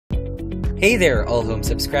Hey there, AllHome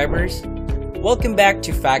subscribers! Welcome back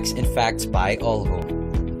to Facts and Facts by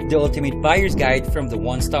AllHome, the ultimate buyer's guide from the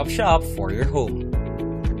one-stop shop for your home.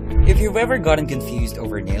 If you've ever gotten confused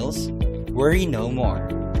over nails, worry no more.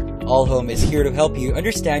 AllHome is here to help you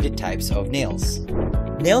understand the types of nails.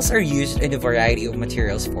 Nails are used in a variety of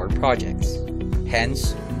materials for projects.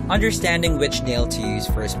 Hence, understanding which nail to use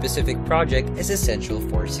for a specific project is essential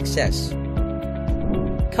for success.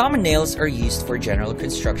 Common nails are used for general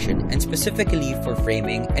construction and specifically for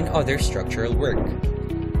framing and other structural work.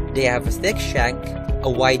 They have a thick shank, a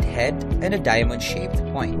wide head, and a diamond-shaped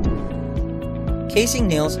point. Casing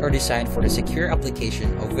nails are designed for the secure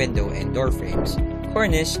application of window and door frames,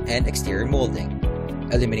 cornice, and exterior molding.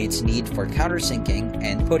 Eliminates need for countersinking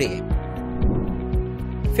and puttying.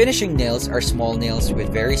 Finishing nails are small nails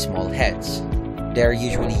with very small heads. They are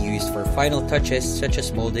usually used for final touches such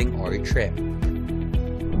as molding or trim.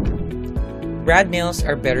 Brad nails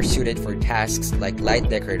are better suited for tasks like light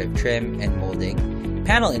decorative trim and molding,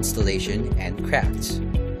 panel installation, and crafts.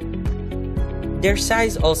 Their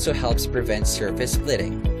size also helps prevent surface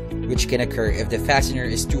splitting, which can occur if the fastener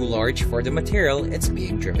is too large for the material it's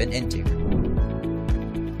being driven into.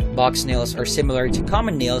 Box nails are similar to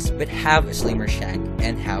common nails but have a slimmer shank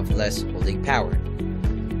and have less holding power.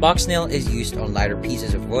 Box nail is used on lighter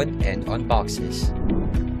pieces of wood and on boxes.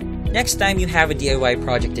 Next time you have a DIY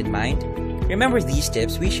project in mind, remember these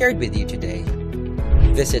tips we shared with you today.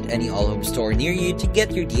 Visit any AllHome store near you to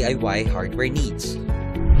get your DIY hardware needs.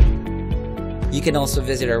 You can also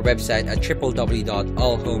visit our website at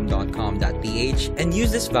www.allhome.com.ph and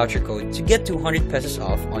use this voucher code to get 200 pesos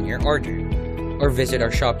off on your order. Or visit our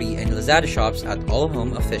Shopee and Lazada shops at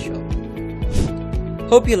AllHome Official.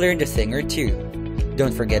 Hope you learned a thing or two.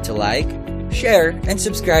 Don't forget to like, share, and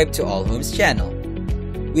subscribe to AllHome's channel.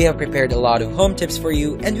 We have prepared a lot of home tips for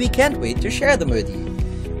you and we can't wait to share them with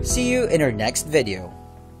you. See you in our next video.